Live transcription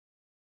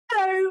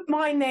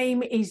My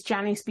name is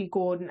Janice B.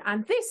 Gordon,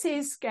 and this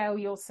is Scale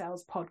Your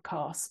Sales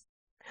Podcast.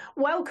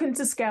 Welcome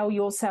to Scale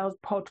Your Sales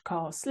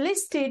Podcast,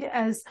 listed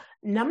as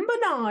number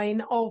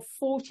 9 of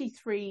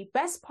 43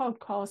 best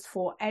podcasts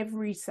for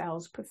every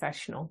sales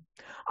professional.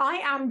 I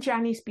am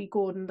Janice B.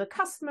 Gordon, the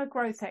customer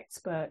growth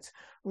expert,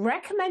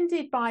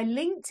 recommended by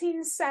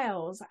LinkedIn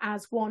Sales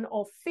as one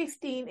of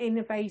 15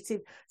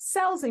 innovative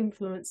sales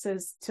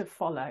influencers to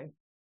follow.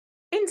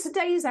 In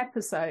today's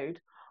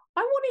episode,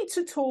 I wanted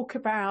to talk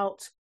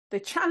about the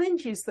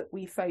challenges that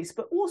we face,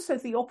 but also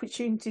the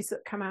opportunities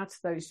that come out of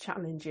those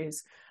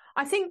challenges.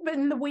 I think that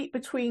in the week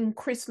between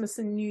Christmas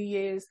and New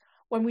Year's,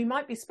 when we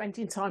might be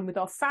spending time with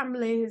our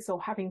families or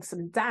having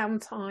some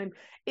downtime,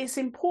 it's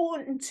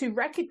important to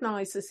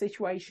recognise the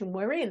situation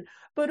we're in,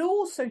 but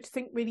also to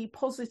think really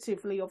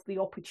positively of the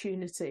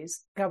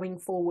opportunities going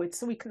forward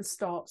so we can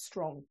start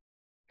strong.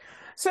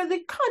 So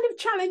the kind of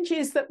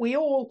challenges that we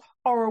all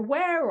are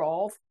aware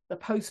of, the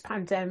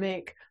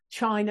post-pandemic,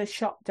 China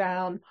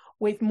shutdown,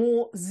 with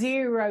more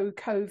zero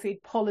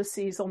COVID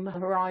policies on the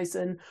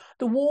horizon,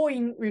 the war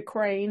in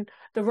Ukraine,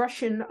 the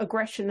Russian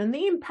aggression, and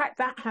the impact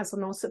that has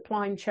on our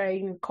supply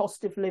chain,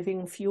 cost of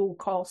living, fuel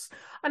costs,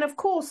 and of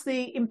course,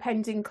 the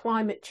impending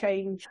climate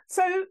change.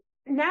 So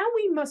now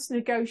we must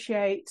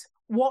negotiate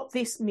what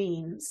this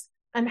means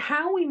and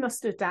how we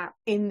must adapt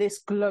in this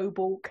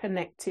global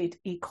connected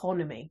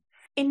economy.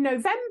 In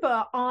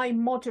November, I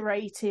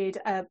moderated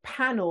a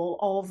panel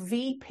of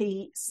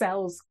VP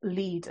sales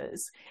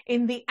leaders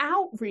in the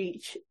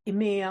Outreach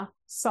EMEA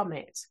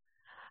Summit.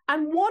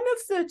 And one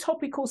of the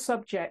topical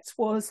subjects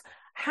was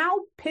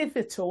how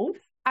pivotal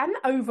and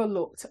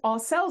overlooked our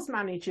sales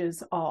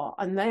managers are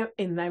and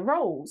in their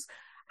roles,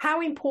 how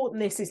important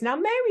this is. Now,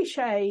 Mary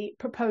Shea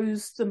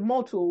proposed the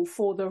model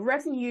for the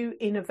Revenue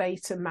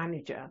Innovator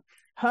Manager.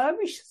 Her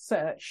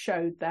research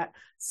showed that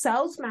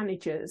sales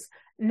managers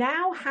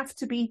now have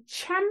to be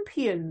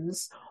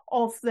champions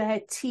of their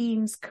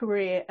team's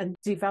career and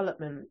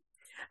development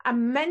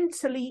and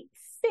mentally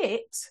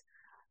fit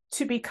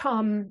to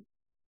become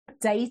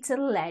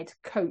data-led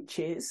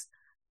coaches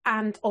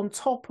and, on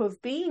top of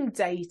being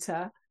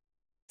data,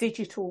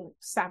 digital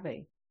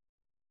savvy.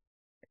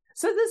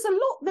 So there's a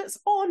lot that's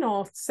on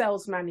our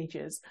sales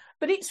managers,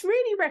 but it's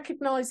really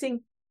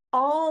recognizing,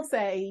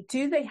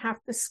 do they have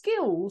the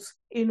skills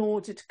in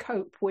order to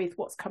cope with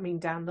what's coming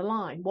down the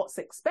line, what's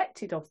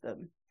expected of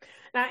them?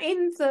 Now,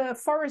 in the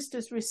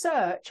Forrester's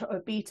research,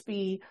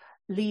 B2B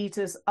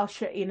leaders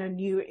usher in a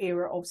new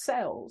era of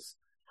sales.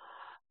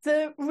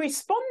 The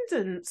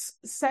respondents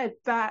said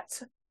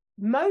that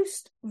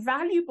most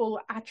valuable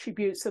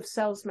attributes of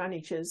sales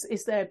managers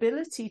is their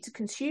ability to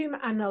consume,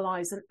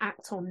 analyze, and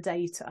act on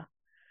data.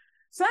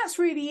 So that's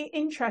really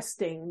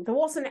interesting. There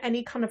wasn't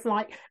any kind of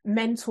like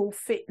mental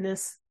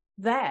fitness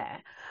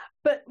there,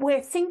 but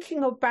we're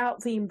thinking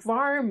about the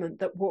environment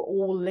that we're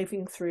all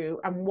living through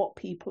and what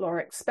people are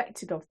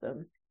expected of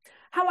them.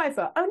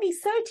 However, only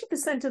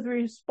 30% of the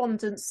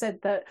respondents said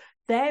that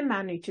their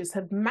managers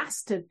have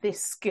mastered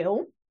this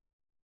skill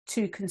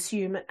to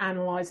consume,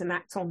 analyze, and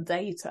act on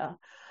data,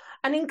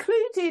 and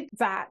included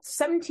that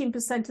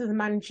 17% of the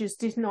managers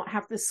did not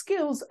have the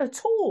skills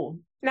at all.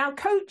 Now,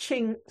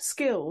 coaching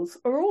skills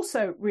are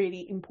also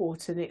really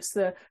important. It's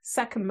the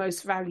second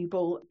most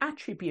valuable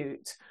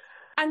attribute.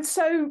 And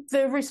so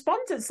the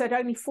respondents said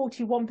only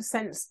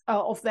 41%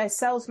 of their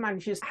sales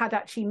managers had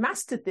actually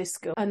mastered this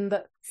skill and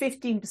that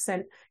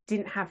 15%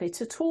 didn't have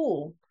it at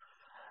all.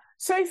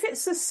 So if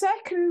it's the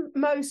second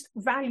most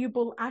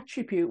valuable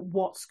attribute,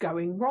 what's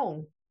going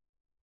wrong?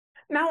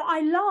 Now,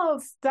 I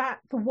love that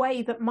the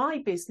way that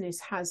my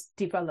business has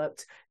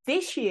developed.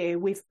 This year,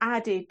 we've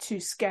added to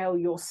Scale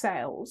Your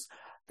Sales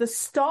the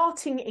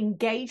starting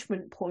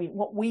engagement point,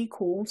 what we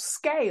call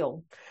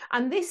SCALE.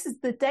 And this is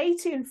the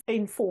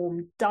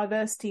data-informed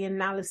diversity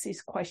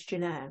analysis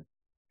questionnaire.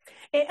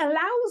 It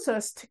allows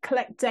us to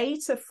collect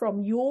data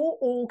from your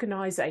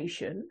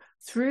organization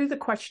through the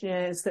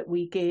questionnaires that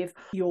we give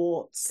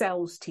your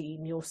sales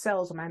team, your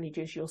sales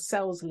managers, your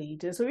sales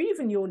leaders, or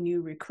even your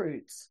new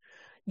recruits.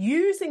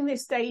 Using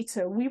this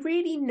data, we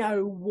really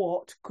know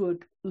what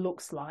good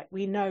looks like.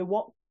 We know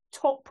what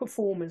top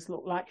performers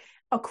look like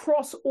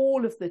across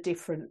all of the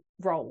different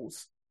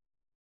roles.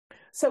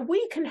 So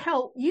we can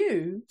help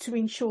you to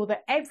ensure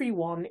that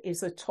everyone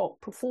is a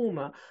top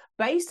performer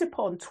based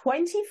upon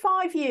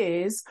 25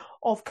 years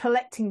of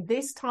collecting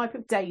this type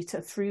of data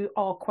through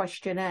our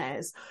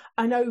questionnaires,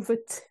 and over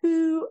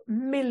 2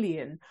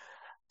 million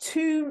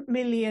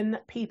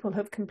people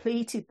have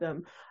completed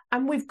them.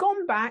 And we've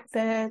gone back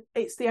there.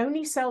 It's the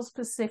only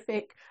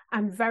sales-specific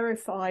and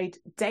verified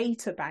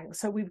data bank.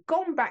 So we've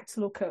gone back to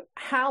look at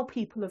how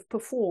people have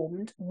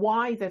performed,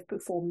 why they've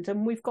performed,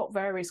 and we've got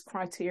various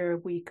criteria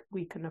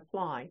we can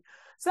apply.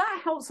 So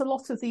that helps a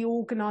lot of the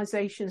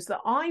organizations that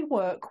I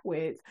work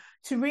with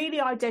to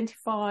really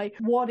identify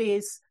what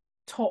is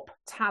top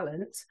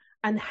talent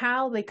and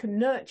how they can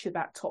nurture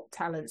that top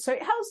talent. So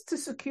it helps to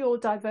secure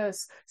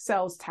diverse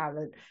sales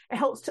talent. It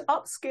helps to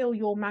upskill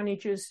your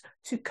managers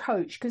to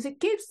coach, because it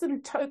gives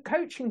them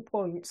coaching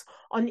points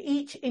on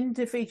each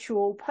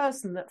individual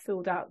person that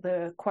filled out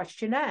the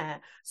questionnaire.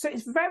 So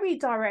it's very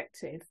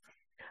directive.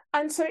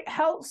 And so it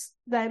helps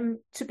them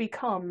to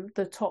become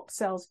the top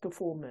sales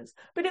performers.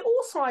 But it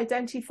also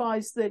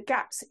identifies the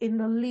gaps in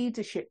the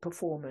leadership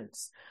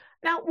performance.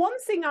 Now, one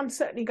thing I'm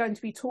certainly going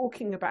to be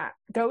talking about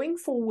going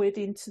forward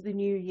into the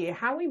new year,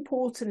 how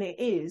important it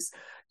is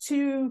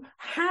to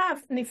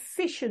have an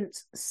efficient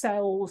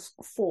sales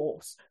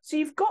force. So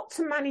you've got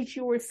to manage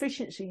your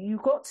efficiency.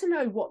 You've got to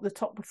know what the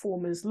top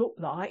performers look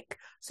like.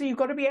 So you've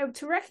got to be able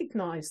to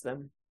recognize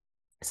them.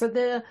 So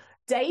the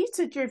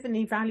data-driven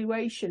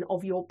evaluation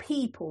of your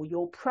people,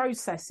 your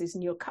processes,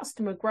 and your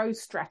customer growth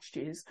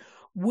strategies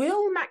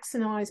will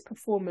maximize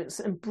performance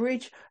and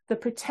bridge the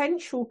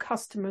potential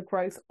customer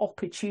growth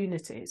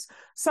opportunities.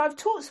 So I've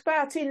talked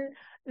about in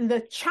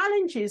the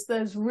challenges,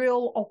 there's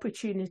real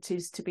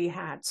opportunities to be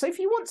had. So if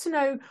you want to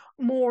know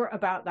more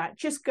about that,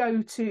 just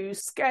go to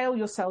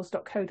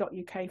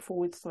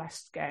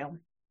scaleyourselves.co.uk/scale.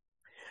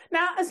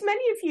 Now, as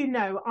many of you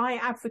know, I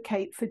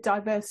advocate for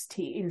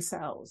diversity in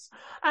sales.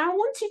 And I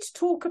wanted to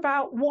talk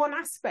about one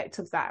aspect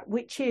of that,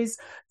 which is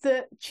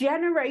the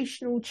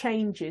generational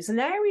changes, an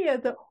area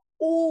that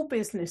all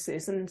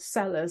businesses and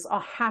sellers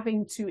are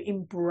having to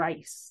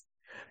embrace.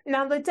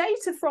 Now, the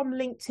data from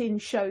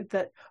LinkedIn showed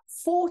that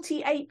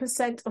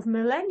 48% of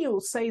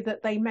millennials say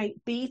that they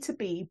make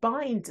B2B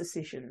buying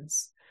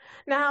decisions.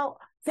 Now,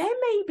 there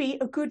may be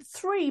a good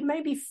 3,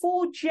 maybe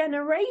 4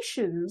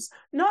 generations,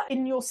 not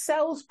in your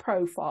sales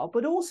profile,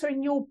 but also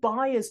in your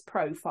buyer's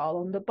profile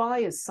on the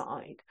buyer's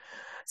side.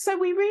 So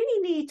we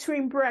really need to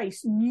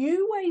embrace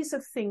new ways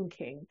of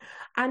thinking.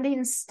 And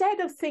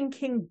instead of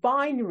thinking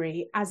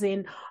binary, as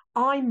in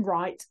I'm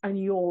right and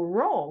you're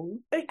wrong,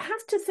 we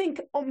have to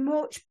think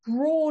much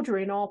broader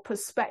in our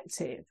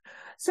perspective.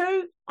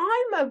 So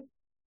I'm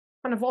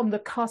kind of on the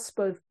cusp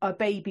of a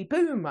baby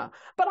boomer,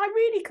 but I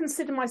really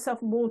consider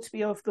myself more to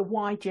be of the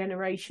Y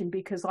generation,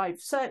 because I've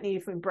certainly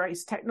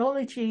embraced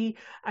technology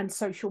and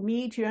social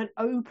media and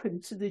open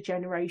to the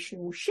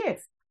generational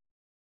shift.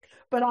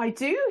 But I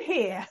do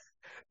hear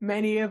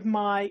many of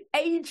my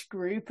age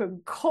group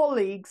and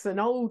colleagues and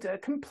older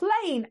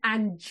complain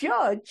and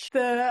judge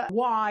the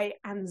Y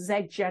and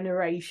Z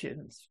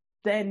generations.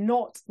 They're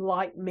not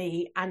like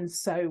me, and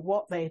so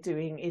what they're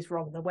doing is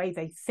wrong. The way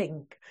they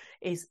think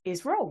is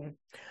wrong.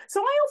 So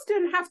I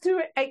often have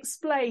to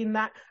explain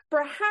that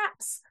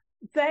perhaps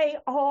they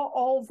are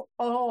of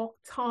our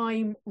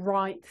time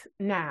right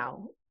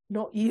now,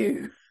 not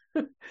you.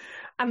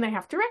 And they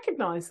have to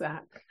recognize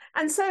that.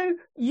 And so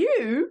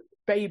you,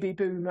 baby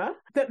boomer,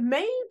 that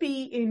may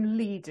be in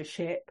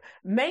leadership,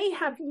 may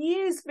have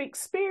years of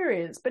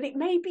experience, but it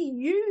may be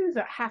you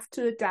that have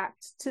to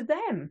adapt to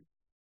them,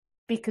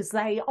 because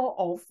they are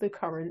of the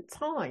current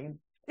time.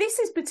 This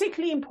is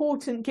particularly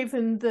important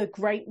given the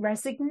Great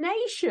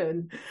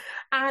Resignation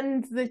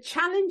and the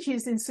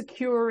challenges in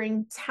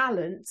securing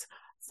talent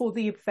for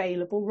the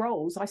available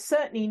roles. I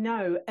certainly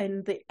know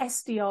in the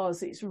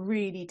SDRs, it's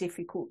really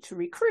difficult to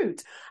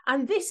recruit.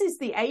 And this is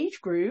the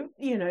age group,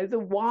 you know, the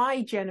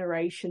Y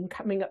generation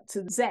coming up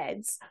to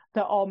Zs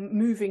that are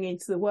moving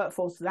into the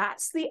workforce.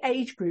 That's the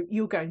age group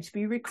you're going to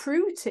be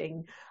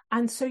recruiting.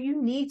 And so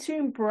you need to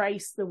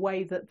embrace the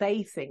way that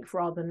they think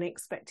rather than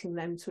expecting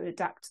them to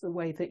adapt to the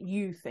way that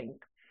you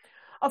think.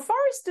 A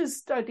Forrester's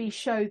study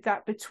showed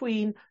that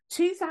between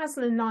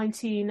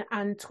 2019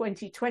 and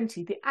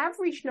 2020, the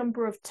average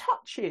number of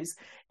touches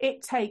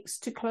it takes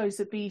to close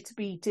a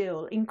B2B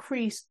deal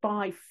increased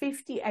by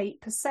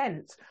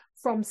 58%,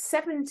 from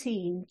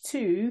 17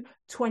 to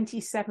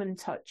 27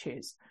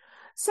 touches.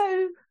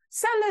 So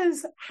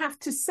sellers have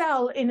to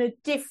sell in a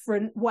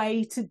different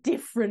way to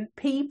different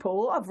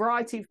people, a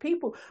variety of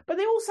people, but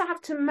they also have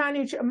to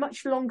manage a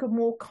much longer,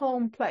 more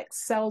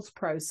complex sales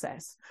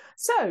process.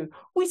 So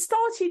we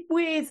started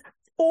with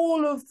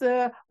all of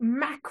the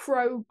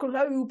macro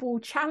global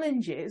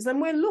challenges, and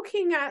we're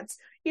looking at,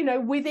 you know,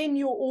 within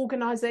your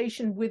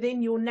organization,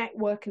 within your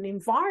network and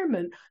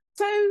environment.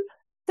 So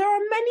there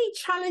are many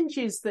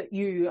challenges that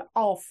you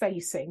are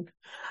facing,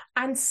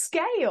 and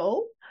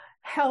Scale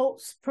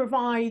helps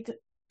provide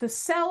the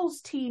sales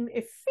team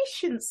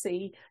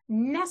efficiency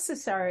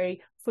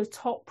necessary for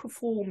top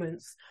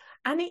performance.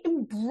 And it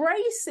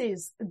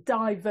embraces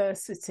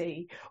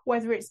diversity,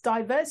 whether it's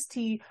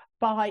diversity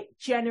by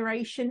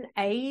generation,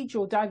 age,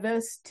 or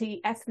diversity,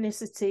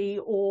 ethnicity,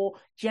 or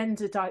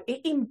gender.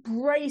 It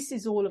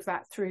embraces all of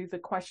that through the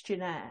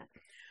questionnaire.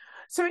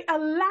 So it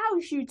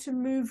allows you to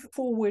move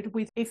forward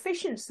with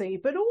efficiency,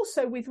 but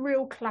also with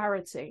real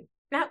clarity.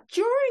 Now,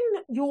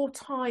 during your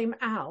time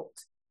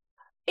out,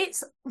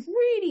 it's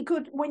really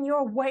good when you're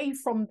away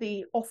from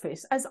the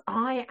office, as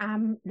I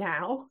am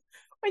now,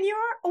 when you're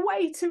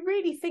away, to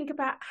really think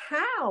about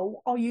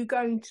how are you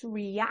going to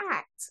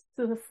react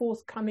to the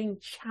forthcoming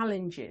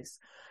challenges.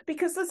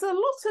 Because there's a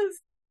lot of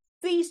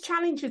these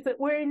challenges that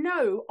we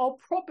know are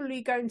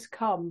probably going to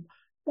come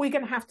we're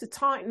going to have to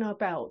tighten our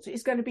belts.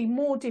 It's going to be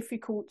more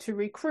difficult to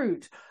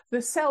recruit.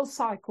 The sales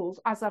cycles,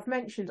 as I've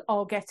mentioned,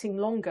 are getting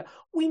longer.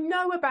 We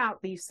know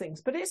about these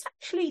things, but it's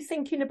actually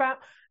thinking about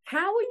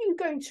how are you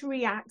going to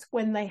react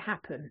when they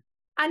happen?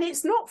 And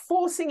it's not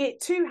forcing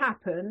it to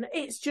happen.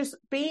 It's just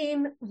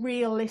being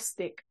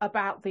realistic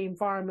about the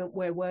environment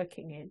we're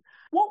working in.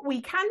 What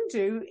we can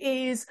do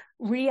is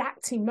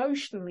react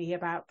emotionally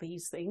about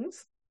these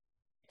things,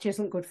 which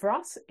isn't good for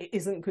us. It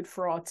isn't good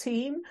for our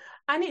team.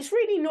 And it's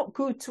really not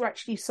good to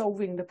actually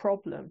solving the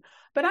problem.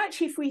 But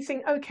actually, if we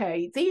think,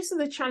 okay, these are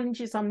the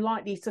challenges I'm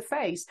likely to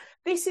face.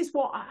 This is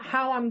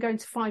how I'm going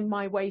to find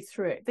my way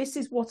through it. This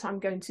is what I'm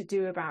going to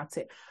do about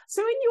it.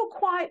 So in your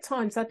quiet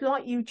times, I'd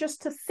like you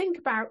just to think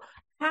about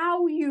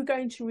how you're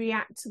going to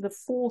react to the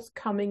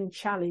forthcoming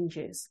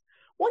challenges.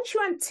 Once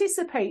you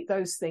anticipate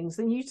those things,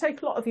 then you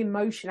take a lot of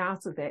emotion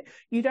out of it.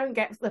 You don't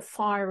get the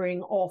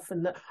firing off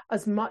and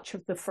as much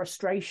of the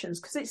frustrations,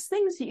 because it's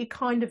things that you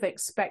kind of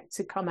expect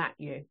to come at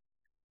you.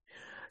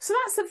 So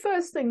that's the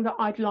first thing that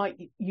I'd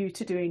like you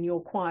to do in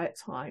your quiet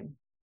time.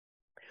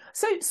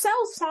 So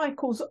sales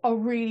cycles are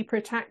really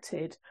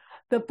protected.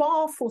 The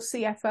bar for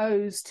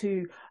CFOs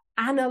to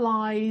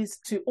analyze,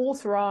 to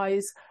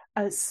authorize,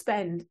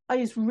 spend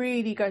is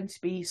really going to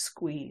be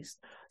squeezed.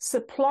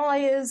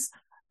 Suppliers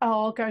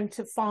are going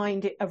to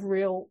find it a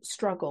real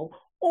struggle.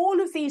 All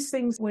of these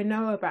things we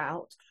know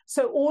about.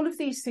 So all of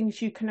these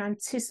things you can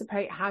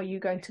anticipate how you're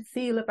going to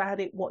feel about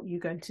it, what you're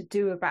going to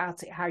do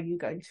about it, how you're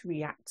going to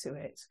react to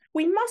it.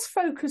 We must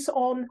focus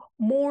on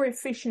more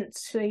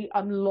efficiency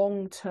and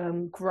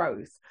long-term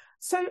growth.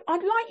 So I'd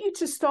like you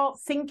to start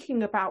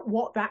thinking about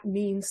what that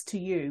means to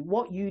you,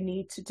 what you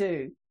need to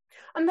do.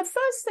 And the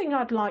first thing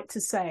I'd like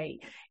to say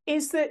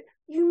is that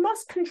you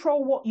must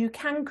control what you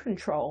can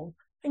control,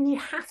 and you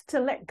have to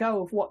let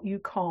go of what you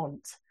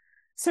can't.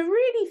 So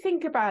really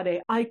think about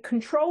it. I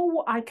control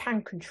what I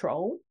can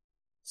control.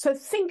 So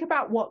think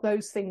about what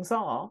those things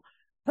are,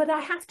 but I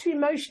have to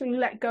emotionally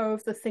let go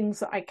of the things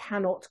that I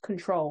cannot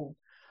control.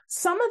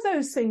 Some of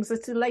those things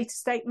at a later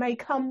stage may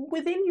come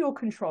within your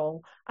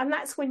control, and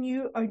that's when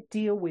you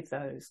deal with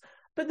those.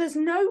 But there's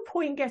no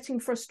point getting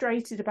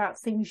frustrated about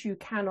things you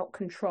cannot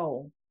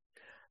control.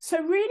 So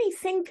really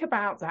think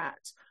about that.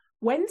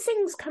 When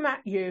things come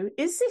at you,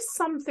 is this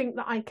something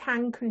that I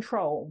can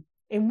control?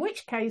 In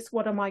which case,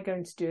 what am I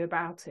going to do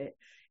about it?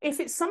 If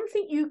it's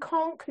something you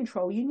can't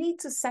control, you need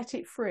to set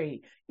it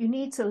free. You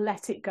need to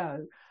let it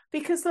go,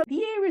 because the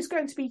year is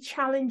going to be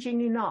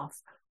challenging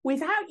enough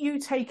without you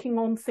taking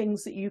on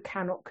things that you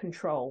cannot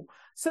control.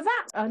 So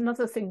that's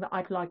another thing that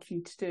I'd like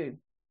you to do.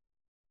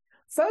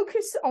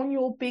 Focus on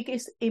your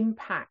biggest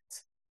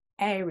impact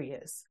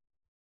areas.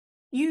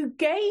 You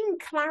gain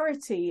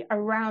clarity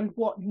around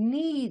what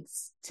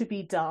needs to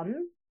be done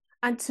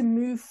and to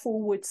move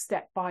forward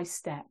step by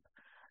step.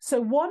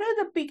 So what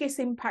are the biggest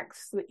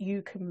impacts that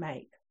you can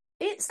make?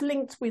 It's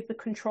linked with the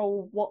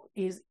control, what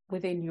is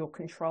within your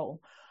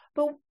control.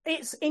 But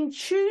it's in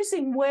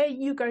choosing where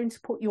you're going to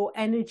put your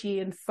energy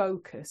and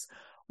focus.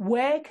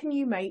 Where can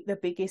you make the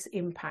biggest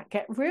impact?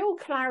 Get real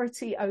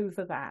clarity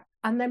over that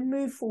and then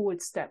move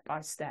forward step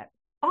by step.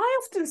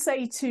 I often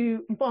say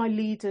to my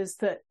leaders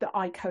that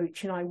I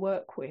coach and I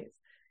work with,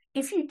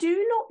 if you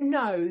do not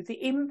know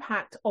the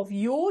impact of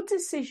your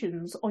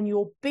decisions on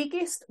your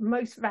biggest,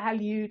 most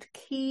valued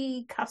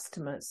key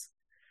customers,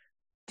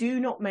 do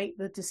not make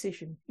the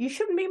decision. You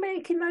shouldn't be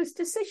making those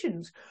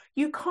decisions.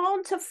 You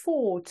can't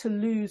afford to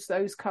lose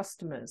those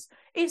customers.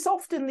 It's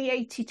often the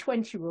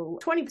 80-20 rule.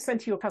 20%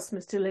 of your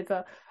customers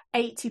deliver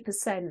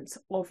 80%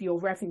 of your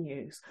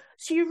revenues.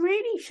 So you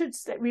really should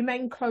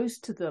remain close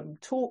to them,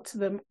 talk to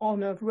them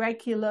on a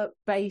regular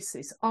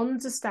basis,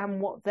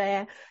 understand what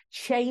their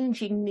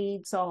changing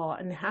needs are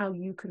and how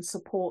you can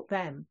support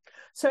them.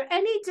 So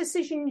any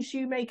decisions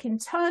you make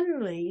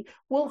internally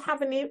will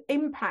have an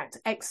impact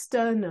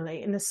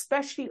externally, and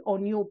especially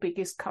on your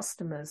biggest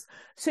customers.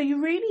 So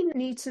you really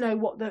need to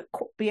know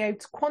be able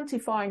to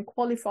quantify and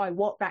qualify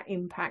what that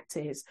impact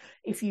is.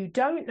 If you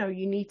don't know,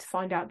 you need to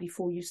find out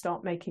before you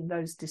start making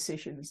those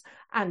decisions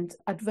and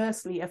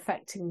adversely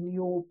affecting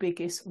your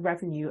biggest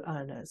revenue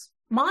earners.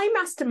 My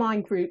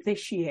mastermind group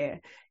this year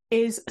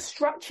is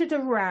structured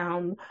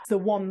around the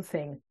one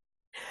thing.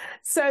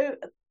 So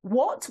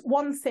what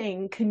one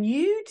thing can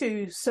you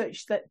do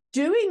such that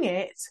doing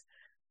it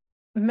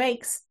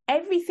makes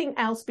everything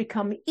else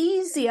become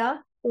easier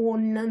or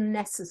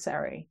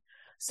unnecessary?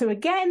 So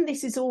again,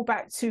 this is all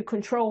back to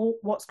control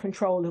what's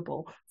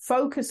controllable,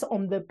 focus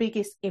on the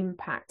biggest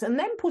impact, and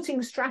then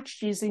putting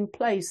strategies in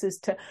place as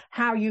to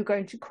how you're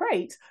going to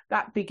create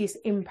that biggest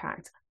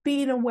impact,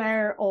 being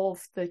aware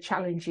of the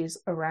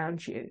challenges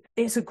around you.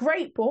 It's a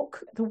great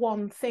book, The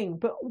One Thing,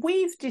 but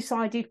we've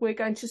decided we're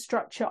going to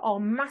structure our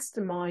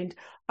mastermind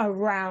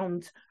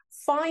around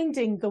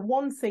finding the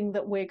one thing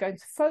that we're going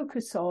to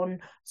focus on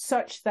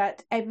such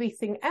that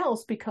everything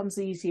else becomes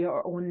easier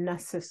or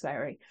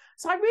necessary.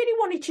 So I really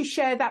wanted to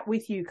share that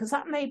with you because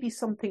that may be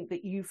something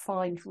that you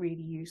find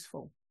really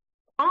useful.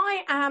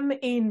 I am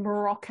in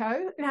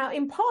Morocco. Now,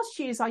 in past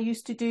years, I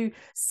used to do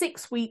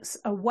 6 weeks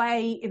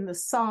away in the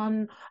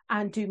sun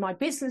and do my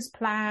business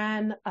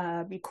plan,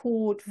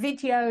 record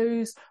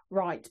videos,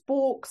 write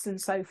books and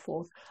so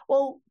forth.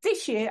 Well,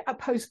 this year,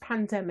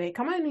 post-pandemic,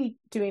 I'm only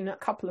doing a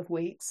couple of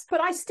weeks,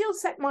 but I still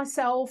set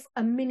myself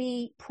a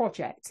mini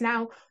project.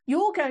 Now,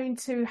 you're going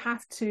to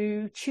have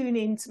to tune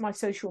into my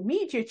social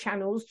media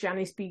channels,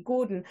 Janice B.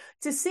 Gordon,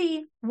 to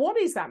see what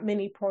is that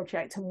mini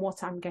project and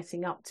what I'm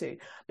getting up to.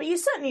 But you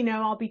certainly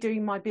know I'll be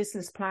doing my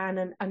business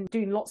plan and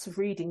doing lots of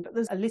reading, but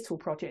there's a little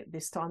project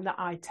this time that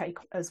I take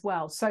as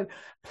well. So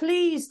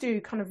please do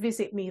kind of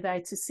visit me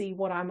there to see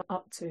what I'm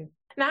up to.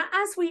 Now,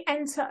 as we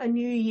enter a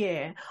new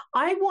year,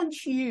 I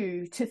want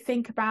you to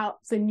think about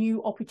the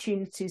new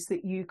opportunities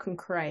that you can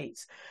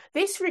create.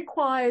 This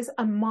requires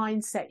a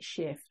mindset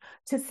shift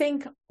to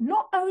think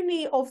not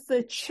only of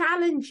the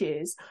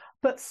challenges,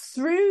 but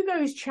through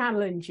those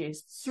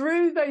challenges,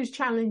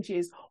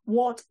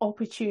 what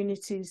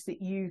opportunities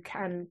that you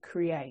can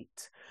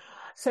create.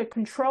 So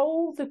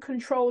control the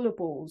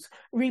controllables,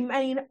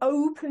 remain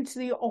open to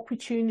the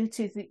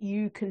opportunities that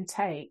you can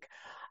take,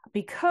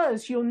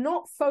 because you're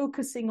not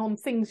focusing on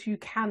things you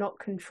cannot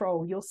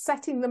control. You're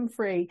setting them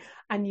free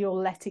and you're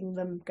letting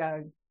them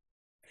go.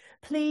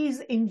 Please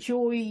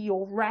enjoy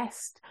your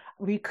rest,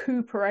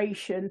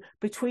 recuperation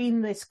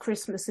between this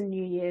Christmas and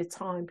New Year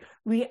time.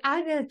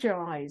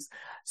 Re-energize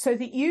so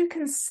that you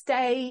can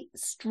stay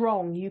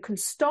strong. You can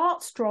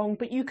start strong,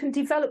 but you can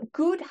develop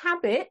good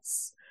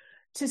habits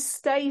to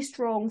stay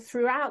strong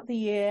throughout the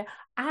year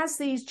as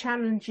these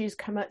challenges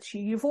come at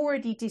you. You've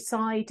already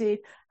decided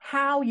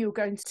how you're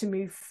going to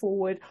move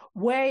forward,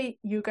 where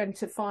you're going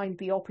to find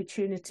the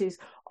opportunities.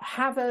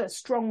 Have a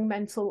strong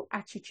mental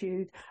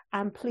attitude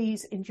and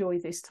please enjoy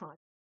this time.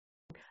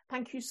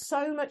 Thank you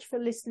so much for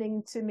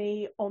listening to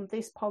me on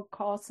this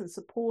podcast and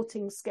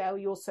supporting Scale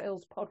Your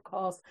Sales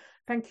podcast.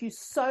 Thank you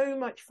so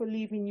much for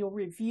leaving your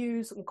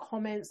reviews and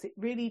comments. It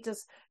really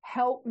does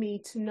help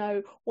me to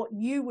know what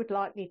you would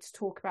like me to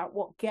talk about,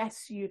 what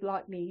guests you'd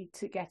like me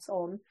to get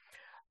on.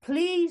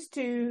 Please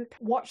do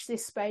watch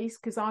this space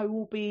because I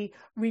will be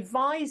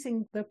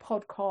revising the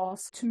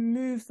podcast to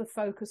move the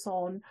focus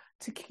on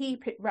to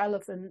keep it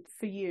relevant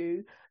for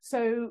you.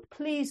 So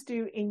please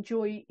do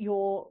enjoy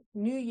your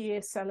New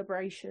Year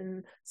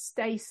celebration.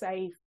 Stay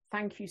safe.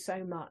 Thank you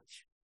so much.